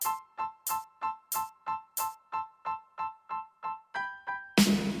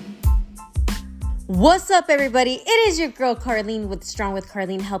What's up, everybody? It is your girl Carlene with Strong with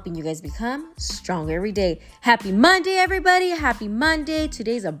Carlene, helping you guys become stronger every day. Happy Monday, everybody. Happy Monday.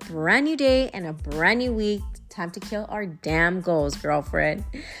 Today's a brand new day and a brand new week. Time to kill our damn goals, girlfriend.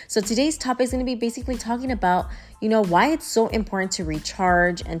 So today's topic is going to be basically talking about, why it's so important to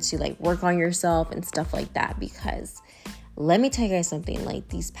recharge and to work on yourself and stuff like that. Because let me tell you guys something,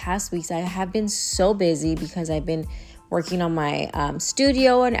 these past weeks, I have been so busy because I've been working on my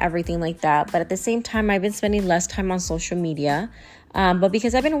studio and everything like that. But at the same time, I've been spending less time on social media. But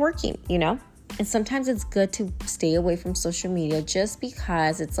because I've been working, and sometimes it's good to stay away from social media just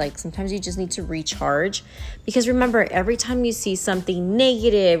because it's sometimes you just need to recharge. Because remember, every time you see something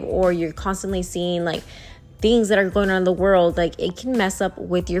negative or you're constantly seeing things that are going on in the world, it can mess up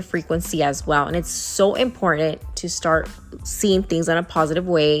with your frequency as well. And it's so important to start seeing things in a positive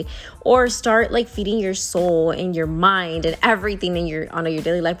way, or start feeding your soul and your mind and everything in your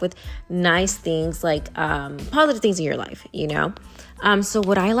daily life with nice things, positive things in your life, So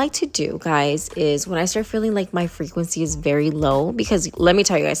what I like to do, guys, is when I start feeling like my frequency is very low, because let me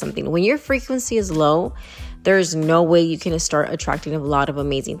tell you guys something, when your frequency is low, there's no way you can start attracting a lot of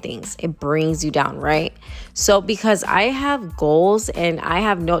amazing things. It brings you down, right? So because I have goals and I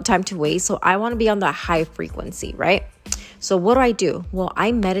have no time to waste, so I want to be on the high frequency, right? So what do? Well,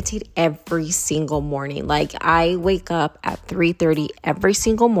 I meditate every single morning. I wake up at 3:30 every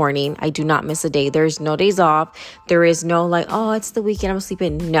single morning. I do not miss a day. There's no days off. There is no it's the weekend, I'm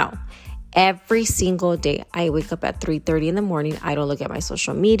sleeping. No. Every single day, I wake up at 3:30 in the morning. I don't look at my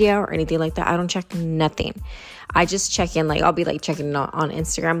social media or anything like that. I don't check nothing. I just check in, I'll be checking on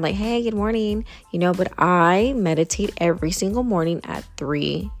Instagram, hey, good morning, but I meditate every single morning at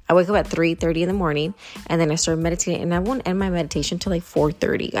 3. I wake up at 3:30 in the morning, and then I start meditating, and I won't end my meditation till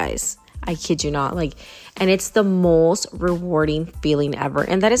 4:30, guys. I kid you not. And it's the most rewarding feeling ever.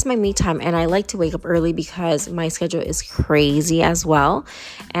 And that is my me time. And I like to wake up early because my schedule is crazy as well.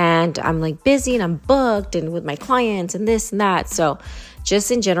 And I'm busy and I'm booked and with my clients and this and that. So just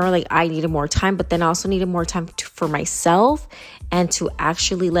in general, I needed more time, but then I also needed more time for myself and to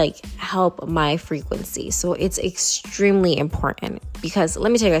actually help my frequency. So it's extremely important, because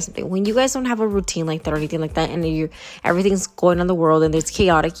let me tell you guys something. When you guys don't have a routine like that or anything like that, and everything's going on in the world and it's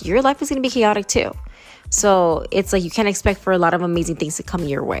chaotic, your life is going to be chaotic too. So it's you can't expect for a lot of amazing things to come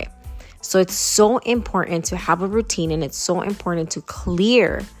your way. So it's so important to have a routine, and it's so important to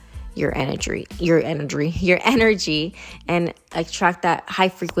clear your energy, and attract that high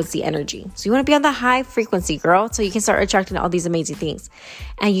frequency energy. So you want to be on the high frequency, girl, so you can start attracting all these amazing things.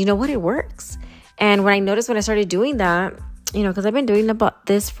 And you know what? It works. And when I started doing that, because I've been doing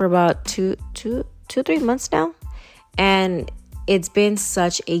this for about 3 months now, and it's been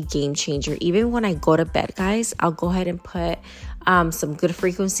such a game changer. Even when I go to bed, guys, I'll go ahead and put some good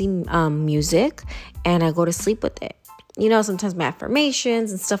frequency music, and I go to sleep with it. Sometimes my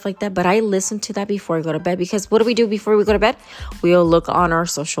affirmations and stuff like that, but I listen to that before I go to bed, because what do we do before we go to bed? We'll look on our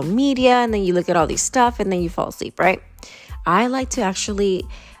social media, and then you look at all these stuff, and then you fall asleep, right? I like to actually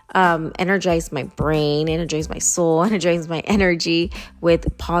energize my brain, energize my soul, energize my energy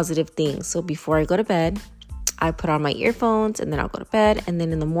with positive things. So before I go to bed, I put on my earphones, and then I'll go to bed, and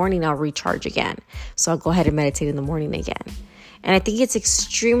then in the morning I'll recharge again. So I'll go ahead and meditate in the morning again. And I think it's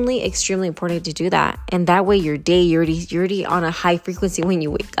extremely, extremely important to do that. And that way your day, you're already on a high frequency when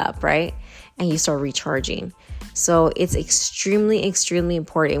you wake up, right? And you start recharging. So it's extremely, extremely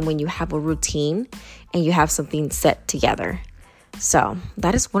important when you have a routine and you have something set together. So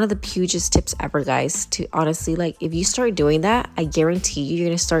that is one of the hugest tips ever, guys, to honestly, if you start doing that, I guarantee you're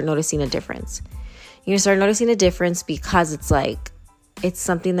going to start noticing a difference. You're going to start noticing a difference because it's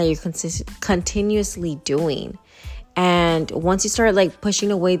something that you're continuously doing. And once you start pushing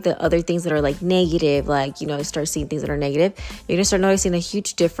away the other things that are negative, start seeing things that are negative, you're going to start noticing a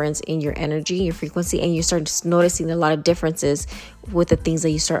huge difference in your energy, your frequency, and you start noticing a lot of differences with the things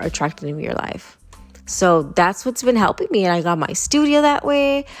that you start attracting in your life. So that's what's been helping me. And I got my studio that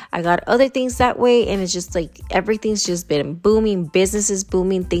way. I got other things that way. And it's just everything's just been booming. Business is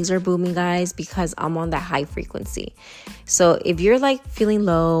booming. Things are booming, guys, because I'm on that high frequency. So if you're feeling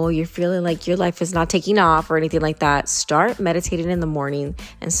low, you're feeling your life is not taking off or anything like that, start meditating in the morning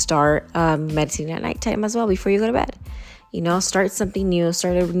and start meditating at nighttime as well before you go to bed. Start something new,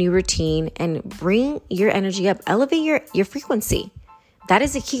 start a new routine, and bring your energy up. Elevate your frequency. That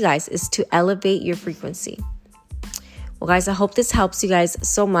is the key, guys, is to elevate your frequency. Well, guys, I hope this helps you guys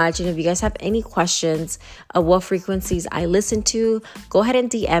so much. And if you guys have any questions of what frequencies I listen to, go ahead and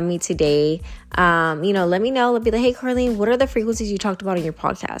DM me today. Let me know. Let me be like, hey, Carlene, what are the frequencies you talked about in your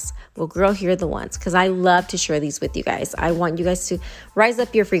podcast? Well, girl, here are the ones, because I love to share these with you guys. I want you guys to rise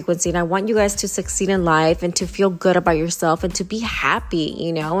up your frequency, and I want you guys to succeed in life and to feel good about yourself and to be happy,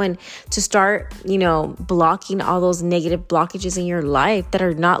 and to start, blocking all those negative blockages in your life that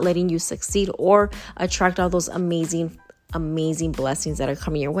are not letting you succeed or attract all those amazing blessings that are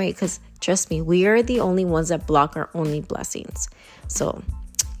coming your way. Because trust me, we are the only ones that block our only blessings. So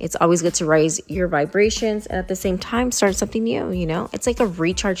it's always good to raise your vibrations and at the same time start something new. It's like a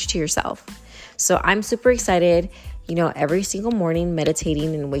recharge to yourself. So I'm super excited, every single morning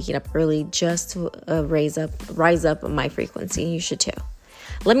meditating and waking up early just to rise up my frequency. You should too.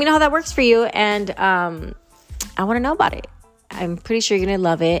 Let me know how that works for you, and I want to know about it. I'm pretty sure you're going to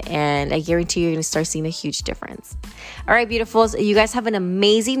love it, and I guarantee you're going to start seeing a huge difference. All right, beautifuls, you guys have an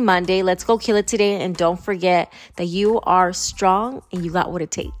amazing Monday. Let's go kill it today, and don't forget that you are strong and you got what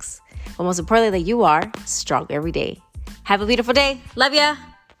it takes. But most importantly, that you are strong every day. Have a beautiful day. Love ya.